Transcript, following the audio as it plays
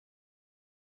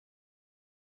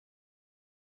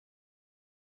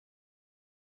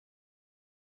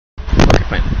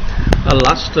Fine.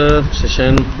 Last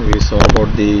session we saw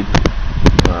about the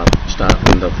start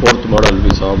in the fourth model.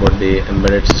 We saw about the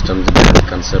embedded systems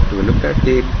concept. We looked at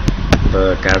the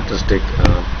characteristic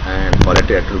and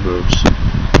quality attributes,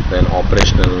 then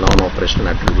operational,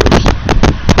 non-operational attributes.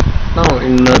 Now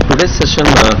in today's session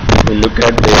we look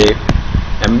at the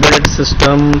embedded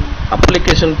system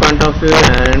application point of view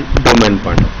and domain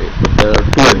point of view. There are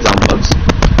two examples.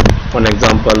 One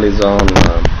example is on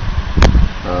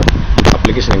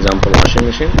application example washing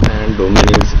machine, and domain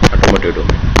is automotive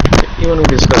domain. Even we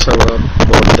discuss about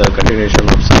the continuation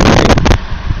of something,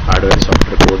 hardware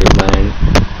software code design,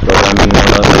 programming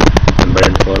model,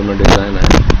 embedded firmware design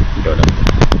and development.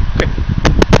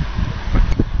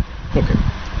 Okay.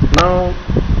 Now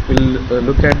we'll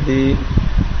look at the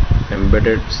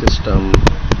embedded system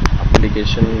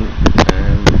application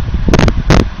and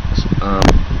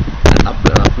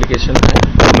application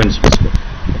and domain specific.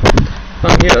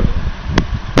 Now here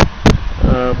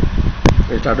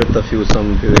we start with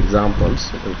some few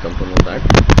examples. We'll come to know that.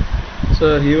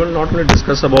 So he will not only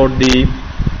discuss about the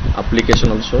application,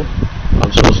 also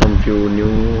some few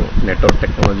new network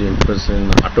technology introduced in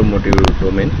automotive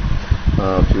domain.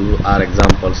 Few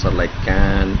examples are like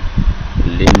CAN,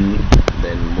 LIN,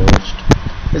 then MOST.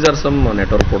 These are some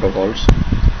network protocols.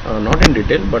 Not in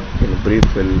detail, but in brief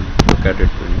we'll look at it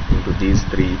into these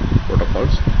three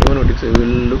protocols. Even we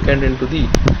will look at into the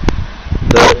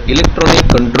electronic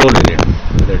control unit,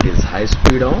 that is high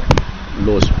speed or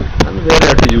low speed, and where we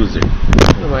have to use it.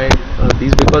 Why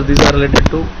these? Because these are related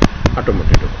to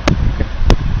automotive. Okay.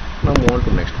 Now move on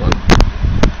to next one.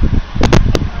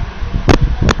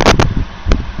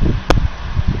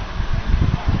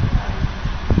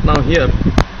 Now here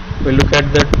we look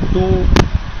at the two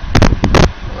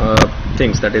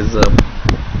things, that is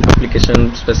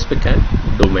application specific and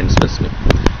domain specific.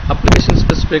 Application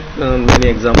specific, many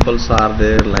examples are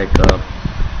there, like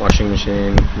washing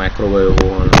machine, microwave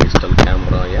oven, digital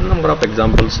camera. A number of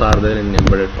examples are there in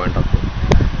embedded point of view.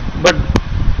 But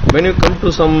when you come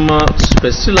to some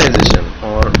specialization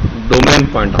or domain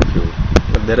point of view,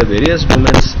 there are various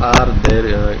domains are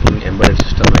there in embedded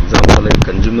system. Example in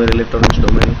consumer electronics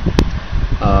domain,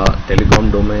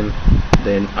 telecom domain,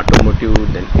 then automotive,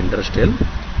 then industrial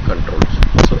controls.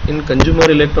 So in consumer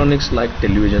electronics, like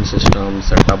television system,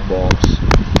 set-top box,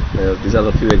 these are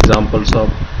the few examples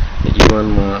of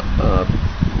even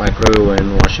microwave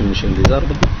and washing machine. These are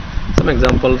some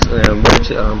examples,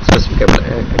 specific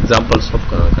examples of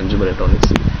consumer electronics.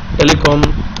 Telecom,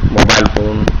 mobile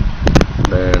phone,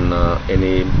 then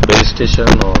any base station,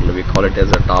 or we call it as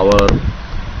a tower,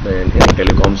 then any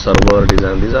telecom server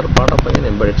design. These are part of an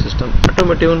embedded system.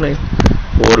 Automotive, like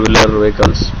four-wheeler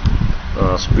vehicles,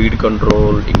 speed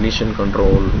control, ignition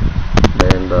control,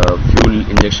 then the fuel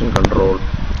injection control,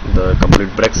 the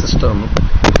complete brake system,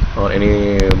 or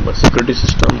any security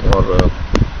system, or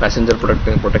passenger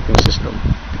protecting system.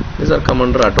 These are come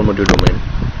under automotive domain.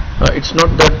 It's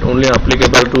not that only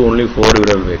applicable to only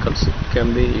four-wheeler vehicles. It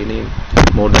can be any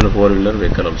more than a four-wheeler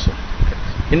vehicle also.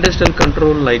 Okay. Industrial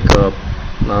control, like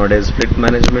nowadays fleet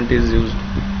management is used,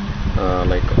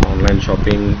 like online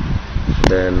shopping,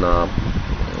 then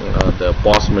the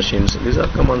POS machines. These are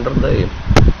come under the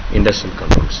industrial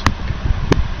controls.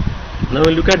 Now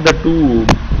we look at the two.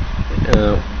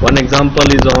 One example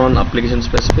is on application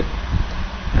specific,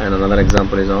 and another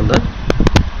example is on the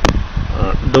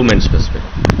domain specific.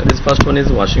 That is, first one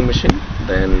is washing machine,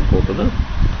 then we go to the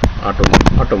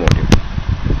automotive.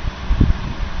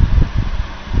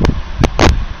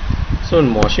 So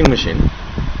in washing machine,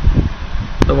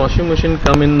 the washing machine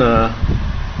come in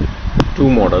two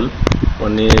model.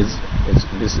 One is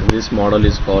this model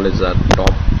is called as a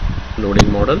top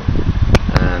loading model,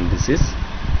 and this is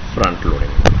front loading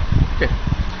model. Okay.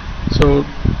 So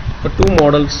the two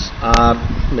models are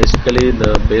basically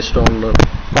based on the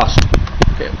cost.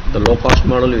 Okay. The low cost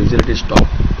model usually it is top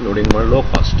loading model, low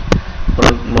cost.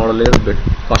 Front model is a bit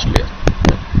costlier.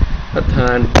 Okay. But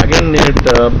and again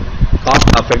cost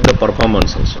affect the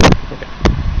performance also. Okay.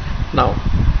 Now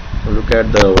look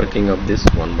at the working of this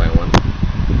one by one.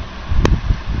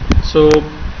 So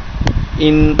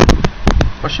in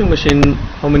washing machine,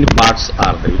 how many parts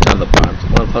are there? Which are the parts?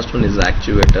 Well, first one is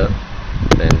actuator,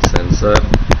 then sensor,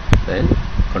 then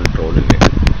control unit.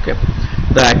 Okay.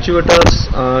 The actuators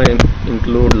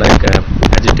include like a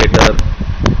agitator,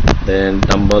 then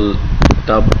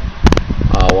tub,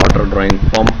 water drawing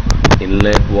pump,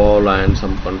 inlet valve, and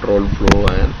some control flow,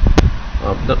 and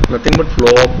nothing but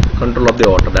control of the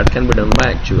water that can be done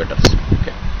by actuators.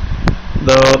 Okay.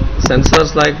 The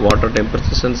sensors like water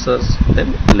temperature sensors,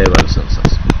 then level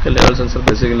sensors. Okay, level sensor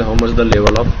basically how much the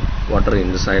level of water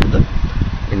inside the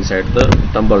inside the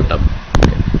tumble tub.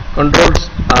 Okay. Controls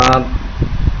are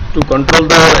to control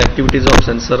the activities of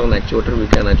sensor and actuator. We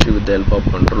can achieve with the help of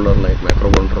controller like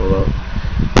microcontroller,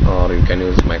 or you can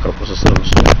use microprocessor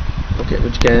also. Okay,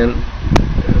 which can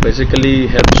basically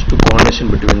helps to coordination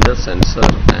between the sensor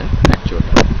and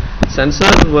actuator.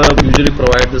 Sensor usually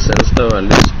provide the sensor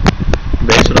values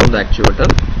based on the actuator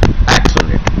acts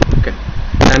on it. Okay,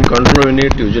 and control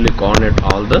unit usually coordinate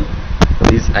all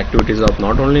these activities of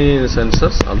not only the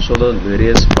sensors, also the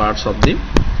various parts of the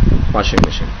washing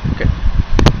machine. Okay,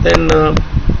 then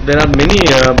there are many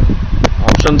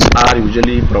options are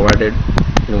usually provided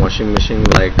in washing machine,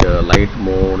 like light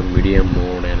mode, medium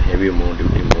mode, and heavy mode,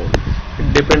 duty mode.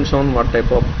 It depends on what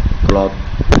type of cloth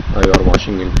you are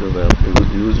washing into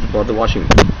used for the washing.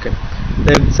 Okay,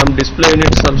 then some display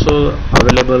units also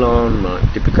available on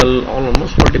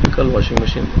almost all typical washing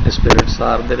machine. Display units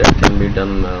are there, that can be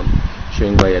done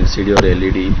showing by LCD or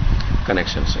LED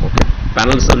connections. Okay,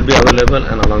 panels will be available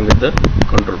and along with the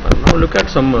control panel. Now look at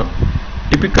some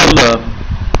typical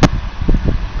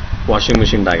washing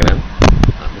machine diagram.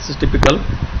 This is typical.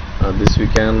 This we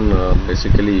can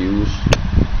basically use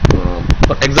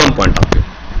for exam point of view.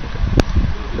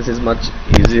 Okay. This is much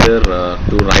easier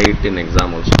to write in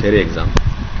exam also, theory exam.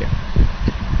 Okay.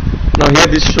 Now here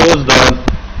this shows the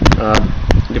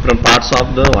different parts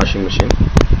of the washing machine.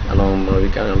 Along we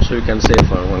can say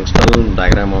for functional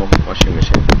diagram of washing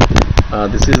machine.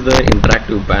 This is the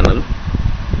interactive panel.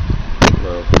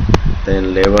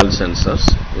 Then level sensors,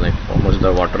 like how much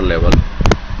the water level,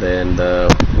 then the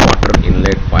water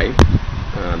inlet pipe,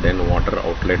 then water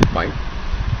outlet pipe,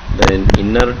 then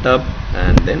inner tub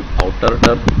and then outer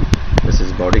tub. This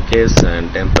is body case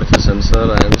and temperature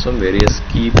sensor, and some various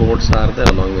keyboards are there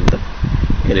along with the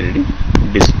LED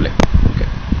display. Okay.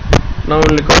 Now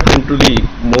we'll look out into the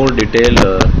more detailed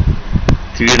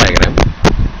 3D diagram.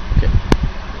 Okay.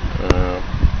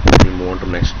 We'll move on to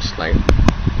next slide.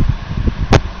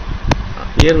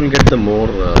 Here we'll get the more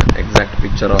exact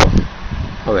picture of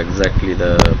how exactly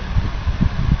the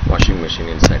washing machine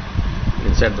inside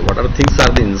what are things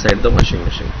are the inside the washing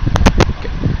machine.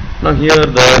 Okay. Now here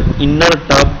the inner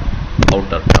tub,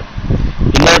 outer tub.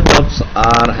 Inner tubs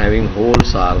are having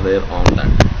holes are there on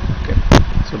that. Okay.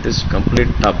 So this complete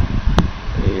tub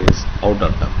is outer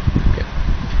tub. Okay.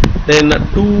 Then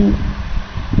two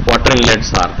water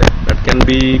inlets are there that can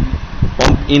be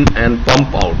pump in and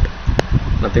pump out.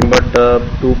 Nothing but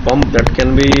to pump, that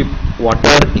can be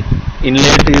water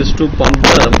inlet is to pump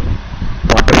the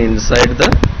water inside the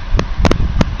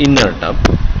inner tub,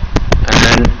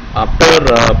 and after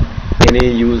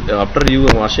after you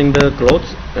are washing the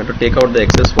clothes, you have to take out the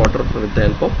excess water with the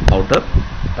help of outer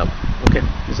tub. Okay,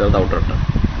 these are the outer tub.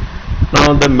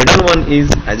 Now the middle one is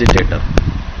agitator.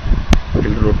 It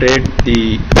will rotate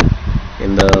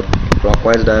in the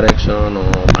clockwise direction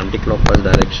or anti-clockwise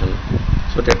direction,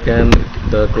 so that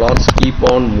the cloths keep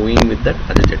on moving with that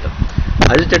agitator.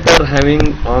 Agitator having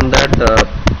on that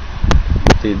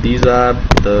these are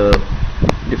the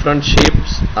different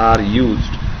shapes are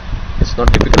used. It's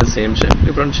not typically same shape,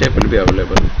 different shape will be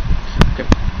available. Okay.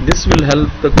 This will help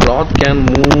the cloth can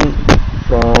move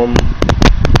from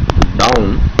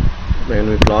down when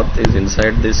the cloth is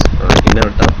inside this inner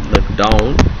tub, like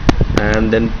down,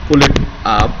 and then pull it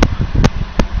up,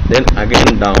 then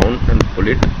again down and pull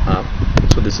it up.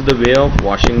 So this is the way of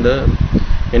washing the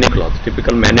any cloth.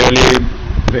 Typical manually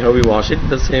how we wash it,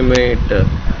 the same way it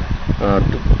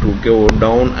to go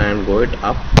down and go it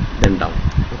up then down.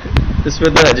 Okay. This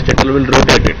way the agitator will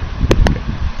rotate it. Okay.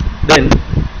 Then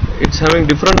it's having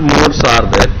different modes are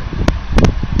there.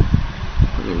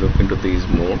 We look into these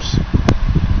modes.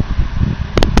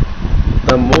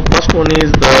 The first one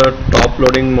is the top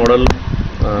loading model.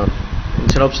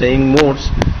 Instead of saying modes,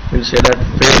 we'll say that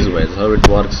phase wise how it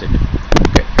works it.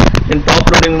 Okay. In top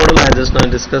loading model, I just now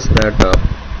discussed that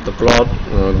the cloth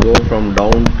go from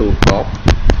down to top,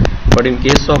 but in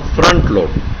case of front load,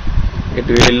 it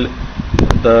will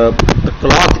the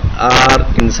cloth are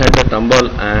inside the tumble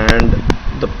and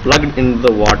the plugged in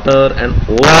the water and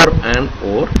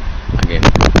over again.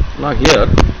 Now here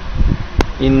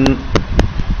in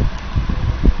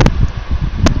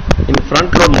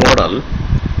front load model,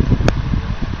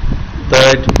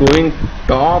 that going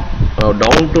top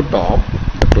down to top,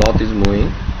 the cloth is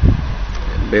moving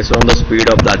based on the speed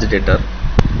of the agitator.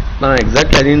 Now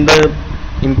exactly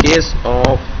in case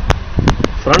of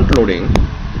front loading,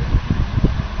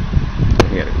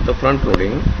 here the front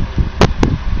loading,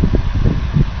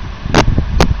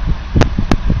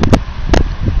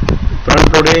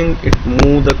 it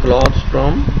move the cloths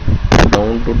from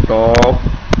down to top,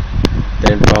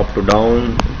 then top to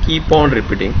down, keep on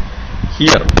repeating.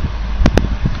 Here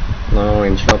Now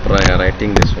instead of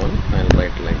writing this one, I'll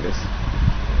write like this.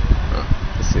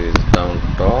 This is down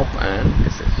top and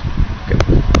this is okay.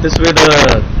 This way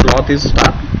the cloth is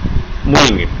start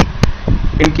moving it.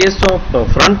 In case of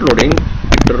front loading,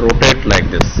 it will rotate like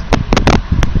this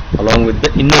along with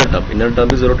the inner tub. Inner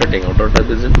tub is rotating, outer tub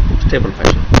is in stable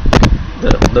fashion.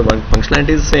 The functionality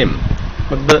is same,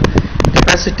 but the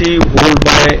capacity held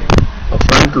by a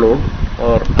front load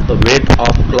or the weight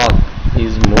of cloth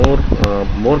is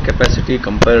more capacity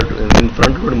compared to, in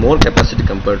front load, more capacity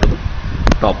compared to the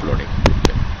top loading.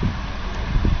 Okay.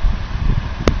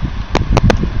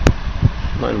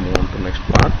 Now I'll move on to next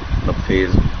part, the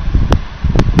phase.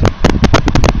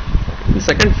 Okay. In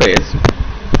second phase,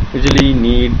 usually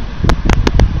need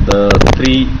the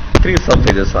three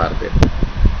surfaces are there: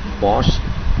 wash,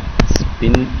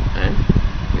 spin and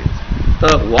rinse.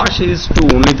 The wash is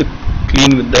to only to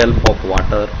clean with the help of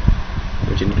water,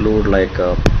 which include like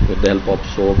with the help of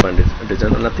soap and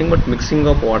detergent, nothing but mixing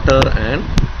of water and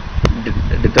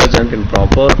detergent in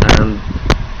proper,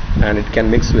 and it can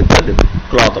mix with the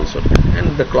cloth also.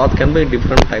 And the cloth can be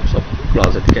different types of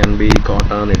cloth. It can be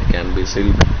cotton, it can be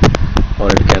silk, or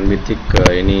it can be thick,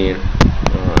 any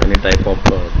type of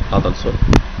cloth also.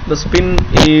 The spin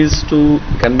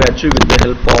can be achieved with the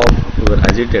help of your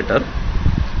agitator.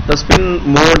 The spin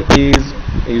mode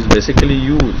is basically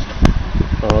used,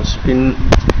 or spin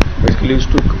basically used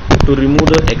to remove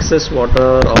the excess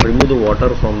water or remove the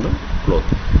water from the cloth.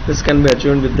 This can be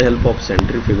achieved with the help of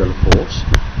centrifugal force.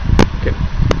 Okay,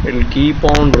 it will keep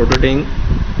on rotating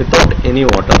without any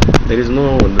water. There is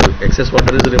no, the excess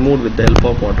water is removed with the help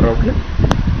of water outlet.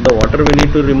 The water we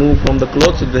need to remove from the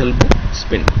clothes with the help of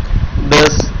spin.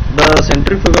 The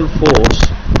centrifugal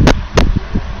force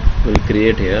will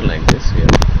create here like this. Here,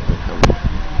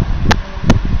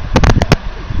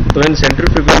 so when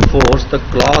centrifugal force, the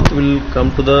cloth will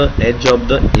come to the edge of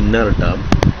the inner tub.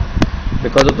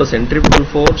 Because of the centrifugal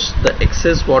force, the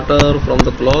excess water from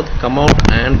the cloth come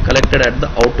out and collected at the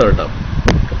outer tub.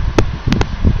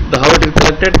 How it is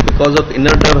collected? Because of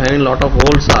inner tub having lot of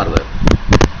holes are there.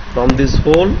 From this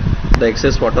hole, the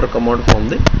excess water come out from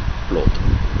the cloth.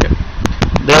 Okay.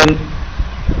 Then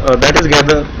that is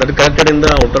collected in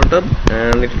the outer tub,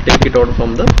 and it will take it out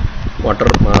from the water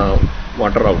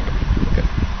out. Okay.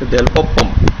 With the help of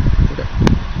pump. Okay.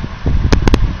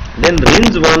 Then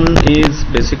rinse one is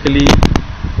basically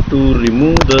to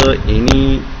remove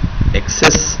any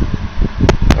excess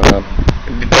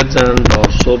detergent or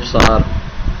soaps are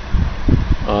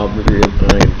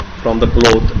from the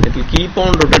cloth. It will keep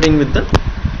on rotating with the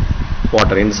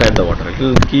water, inside the water. It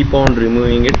will keep on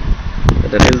removing it.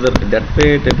 That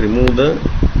way it will remove the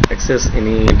excess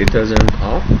any detergent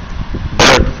or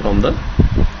dirt from the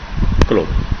cloth.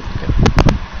 Okay.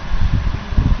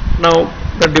 Now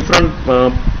the different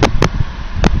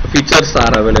features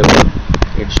are available.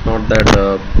 It's not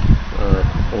that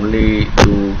only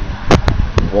to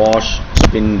wash,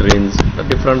 spin, rinse. The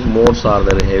different modes are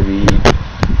there: heavy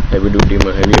duty,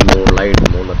 heavy mode, light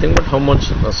mode. Nothing but how much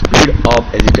speed of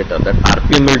agitator, that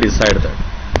RPM will decide that.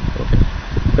 Okay.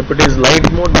 If it is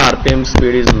light mode, the RPM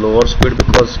speed is lower speed,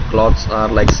 because cloths are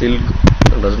like silk.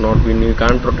 You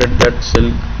can't rotate that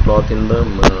silk cloth in the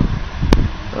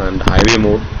and heavy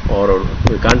mode, or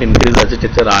we can't increase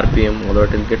agitator RPM, although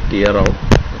it will get tear out.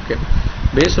 Okay.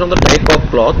 Based on the type of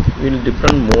cloth,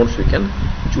 different modes we can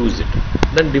choose it.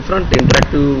 Then different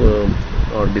interactive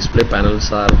or display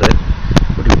panels are there.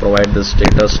 It will provide the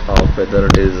status of whether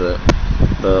it is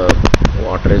the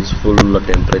water is full, the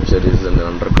temperature is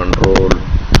under control,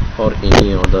 or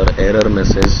any other error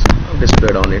message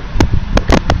displayed on it.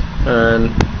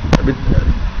 And with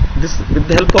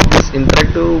the help of this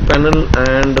interactive panel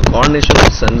and the coordination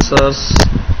of sensors,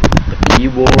 the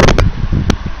keyboard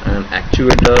and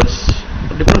actuators,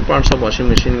 different parts of washing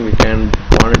machine, we can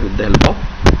coordinate with the help of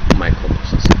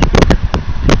microprocessor.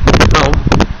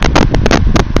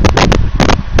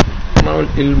 Now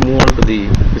we'll move on to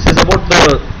this is about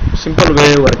the simple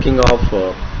way working of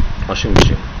washing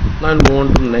machine. Now I'll move on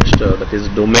to the next, that is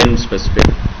domain specific.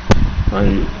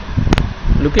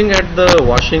 Looking at the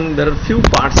washing, there are few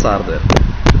parts are there,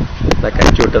 like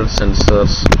actuators,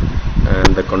 sensors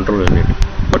and the control unit.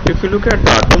 But if you look at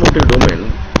the automotive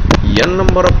domain, n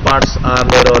number of parts are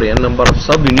there, or n number of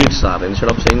sub units are there. Instead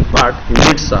of saying part,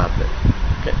 units are there.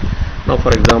 Okay. Now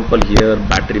for example, here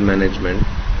battery management,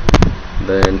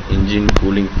 then engine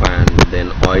cooling fan, then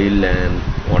oil and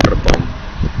water pump,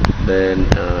 then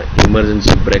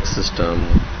emergency brake system,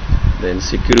 then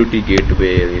security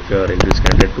gateway if you are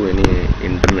connected to any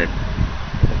internet,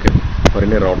 okay, or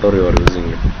any router you are using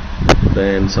it.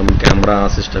 Then some camera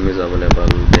system is available,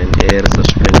 then air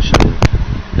suspension,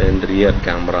 then rear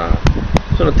camera.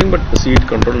 So nothing but seat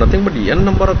control, nothing but n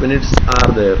number of units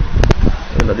are there.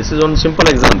 This is one simple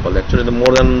example. Actually, the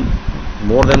more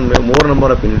number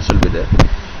of units will be there.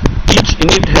 Each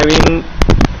unit having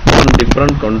one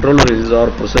different controller or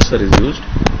processor is used,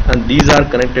 and these are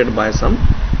connected by some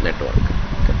network.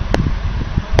 Okay.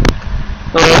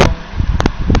 Now,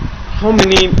 how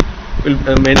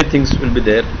many things will be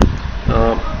there?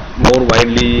 More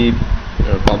widely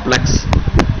complex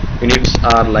units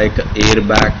are like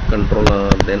airbag controller,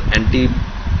 then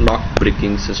anti-lock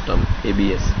braking system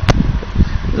 (ABS).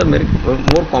 The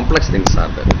more complex things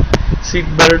are there. Seat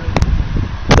belt,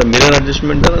 the mirror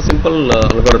adjustment, a simple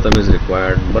algorithm is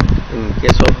required, but in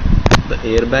case of the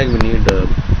airbag we need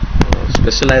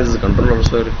specialized controller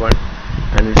also required,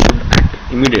 and it should act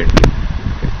immediately.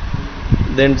 Okay.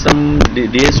 Then some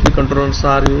DSP controllers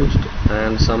are used,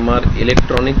 and some are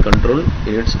electronic control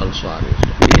units also are used.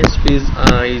 DSP is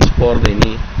for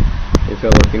any, if you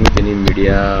are working with any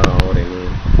media or any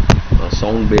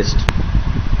sound based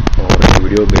or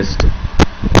video based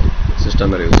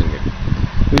system are using it.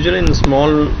 Usually in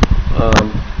small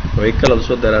vehicle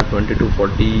also there are 20 to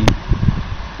 40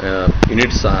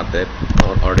 units are there,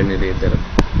 or ordinary there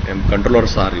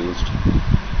controllers are used.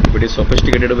 If it is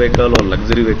sophisticated vehicle or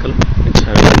luxury vehicle, it's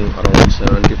having around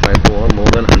 75 to or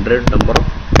more than 100 number of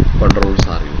controllers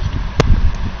are used.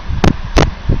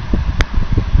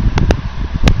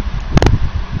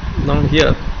 Now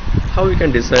here, how we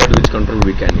can decide which control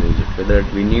we can use it, whether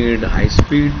we need high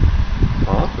speed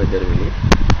or whether we need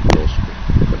low speed.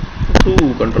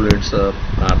 Two control units are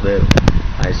there: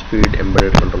 high speed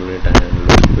embedded control unit and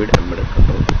low speed embedded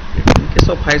control unit. In case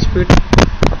of high speed,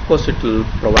 of course it will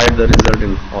provide the result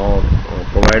in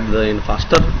in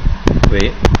faster way,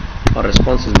 or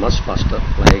response is much faster.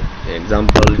 Like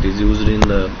example, it is used in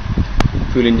the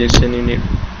fuel injection unit,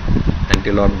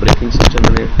 anti-lock braking system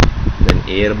unit, then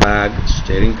airbag,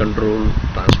 steering control,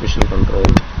 transmission control.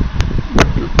 But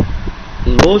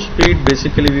low speed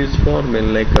basically used for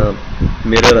like a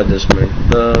mirror adjustment.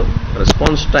 The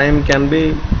response time can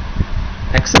be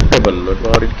acceptable,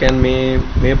 or it can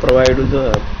may provide the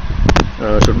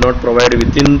should not provide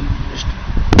within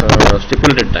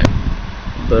stipulated time.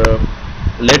 The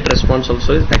late response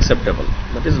also is acceptable.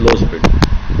 That is low speed.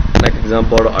 Like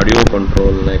example, audio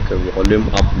control, like volume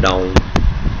up down,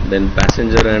 then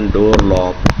passenger and door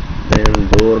lock, then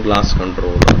door glass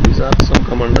control. These are some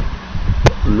come under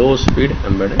low speed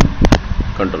embedded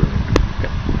control.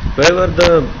 Okay.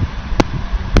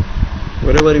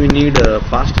 Wherever we need a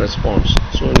fast response,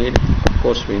 so we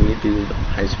need to use the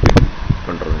high speed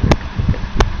control unit. Okay.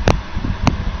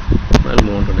 I'll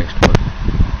move on to next one.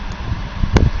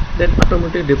 Then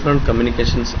automotive different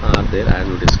communications are there, as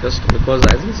we discussed, because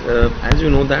as you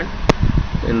know that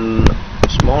in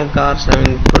small cars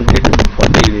having 20 to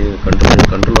 40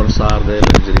 controllers are there,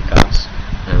 luxury cars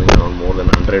having around more than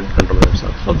 100 controllers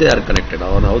are. How they are connected,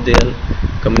 or how they will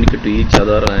communicate to each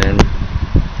other and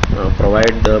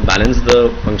provide balance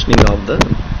the functioning of the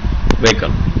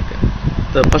vehicle. Okay.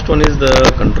 The first one is the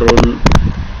control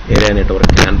area network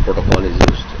CAN protocol is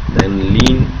used. Then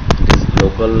LIN, it is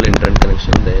local internet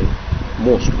connection. Then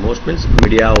MOST means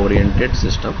media oriented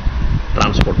system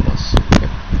transport bus. Okay.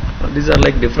 These are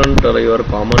like different your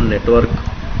common network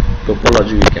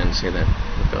topology, you can say that.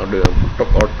 Okay.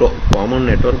 Common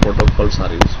network protocols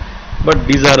are used, but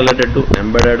these are related to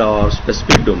embedded or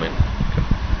specific domain. Okay.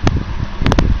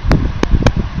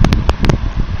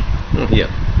 Here,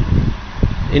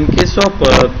 in case of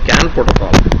CAN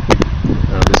protocol,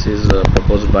 this is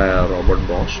proposed by Robert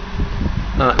Bosch.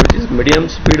 It is medium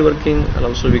speed working, and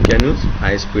also we can use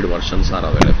high speed versions are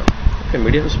available. Okay,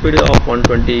 medium speed of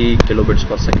 120 kilobits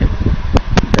per second,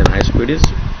 then high speed is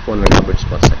 1 megabits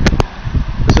per second.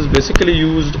 This is basically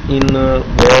used in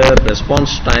where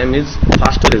response time is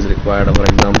faster is required. For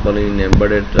example, in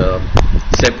embedded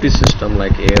safety system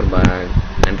like airbag,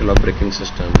 anti-lock braking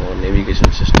system, or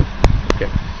navigation system. Okay,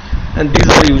 and these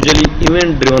are usually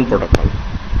event driven protocol.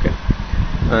 Okay,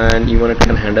 and even it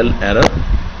can handle error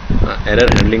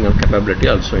handling and capability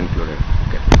also included.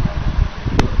 Okay.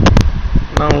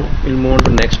 Now we'll move on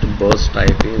to next bus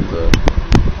type is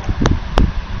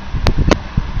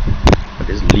that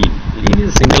is LIN. LIN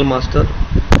is single master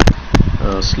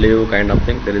slave kind of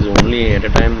thing. There is only at a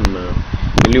time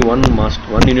only one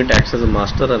unit acts as a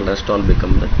master, and rest all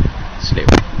become the slave.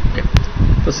 Okay.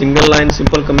 So single line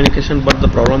simple communication, but the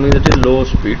problem is it is low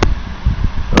speed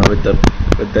with the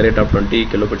rate of 20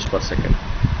 kilobits per second.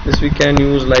 This we can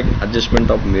use like adjustment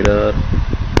of mirror,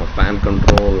 or fan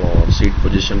control, or seat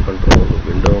position control,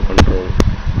 window control.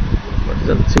 But it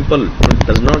is simple. It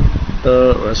does not,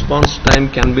 the response time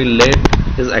can be late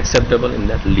is acceptable in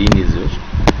that lean is used,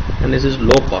 and this is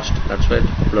low cost. That's why it's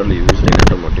popularly used in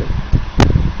automotive.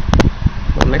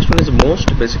 Now next one is most.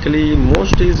 Basically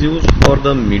most is used for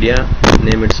the media.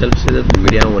 Name itself says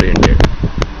media oriented.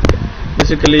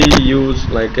 Basically used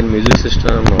like in music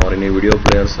system or any video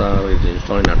players are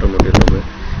installed in automotive domain,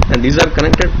 and these are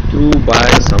connected through by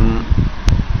some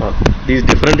these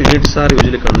different units are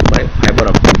usually connected by fiber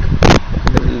optic.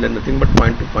 There is nothing but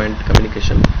point to point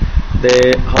communication.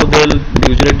 How they'll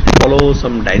usually follow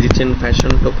some daisy chain fashion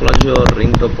topology or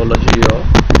ring topology or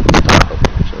star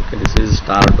topology. Okay, this is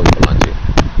star topology.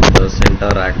 The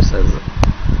center acts as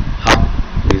hub.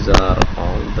 These are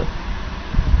all the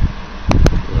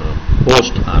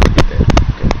host are there.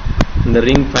 Okay. In the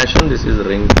ring fashion, this is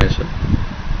ring fashion.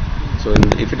 So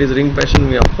if it is ring fashion,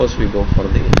 we of course we go for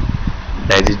the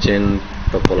daisy chain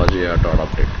topology or dot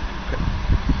optic. Okay.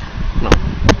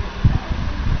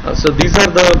 Now, so these are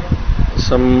the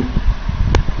some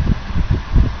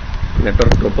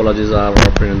network topologies are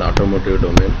operated in the automotive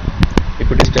domain. If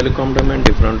it is telecom domain,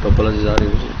 different topologies are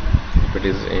used. If it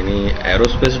is any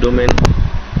aerospace domain,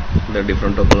 the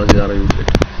different topologies are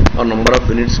used. Or number of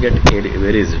units get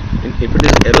varies. If it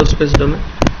is aerospace domain,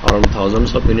 around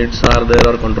thousands of units are there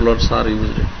or controllers are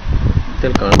used.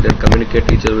 They'll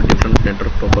communicate each other with different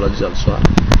network topologies also are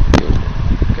used.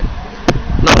 Okay.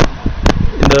 Now,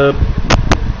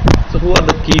 so who are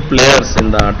the key players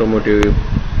in the automotive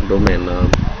domain?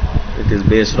 It is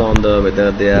based on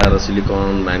whether they are a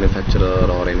silicon manufacturer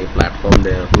or any platform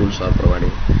their tools are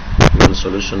providing. Even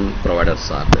solution providers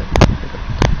are there.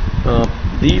 Okay.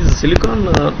 These silicon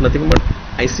nothing but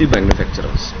IC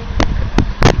manufacturers.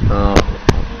 Okay.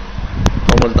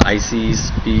 How much the IC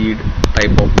speed,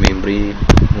 type of memory,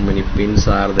 how many pins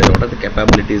are there, what are the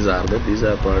capabilities are there, these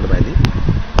are provided by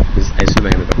this IC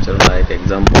manufacturer. Like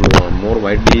example, more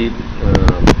widely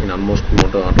in almost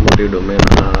automotive domain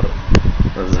are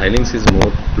Xilinx is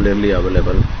more clearly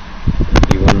available.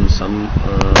 Even some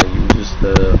uses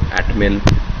the Atmel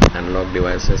analog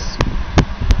devices,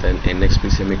 then NXP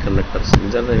semiconductors.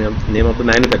 These are the name of the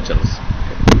manufacturers.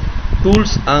 Okay.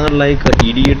 Tools are like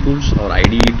EDA tools or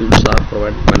IDE tools are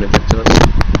provided manufacturers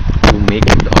to make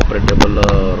it operable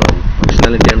or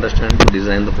functionality understand, to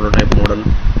design the prototype model,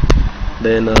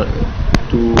 then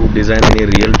to design any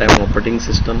real-time operating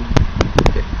system.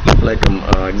 Okay. Like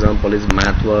example is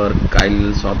MathWork,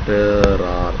 Kyle software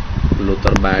or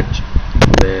Luther Batch.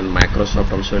 Then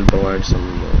Microsoft also will provide some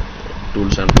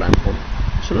tools and platform.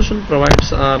 Solution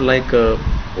providers are like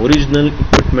original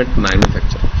equipment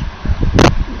manufacturers.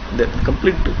 The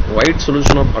complete wide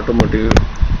solution of automotive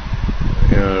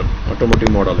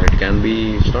model. It can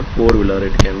be, it's not four-wheeler,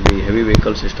 it can be heavy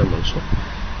vehicle system also.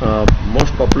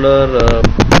 Most popular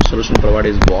solution provider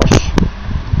is Bosch,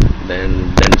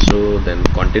 then Denso, then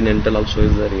Continental also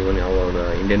is there. Even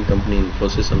our Indian company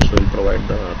Infosys also will provide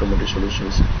the automotive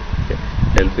solutions. Okay.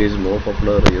 Delphi is more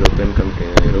popular European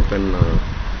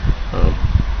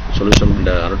solution,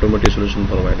 the automotive solution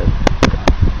provider.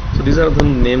 So these are the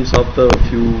names of the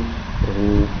few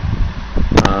who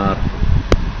are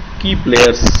key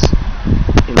players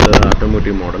in the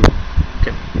automotive model.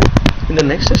 Okay. In the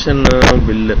next session,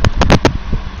 we'll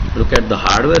look at the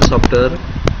hardware software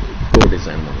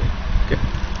co-design model. Okay.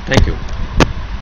 Thank you.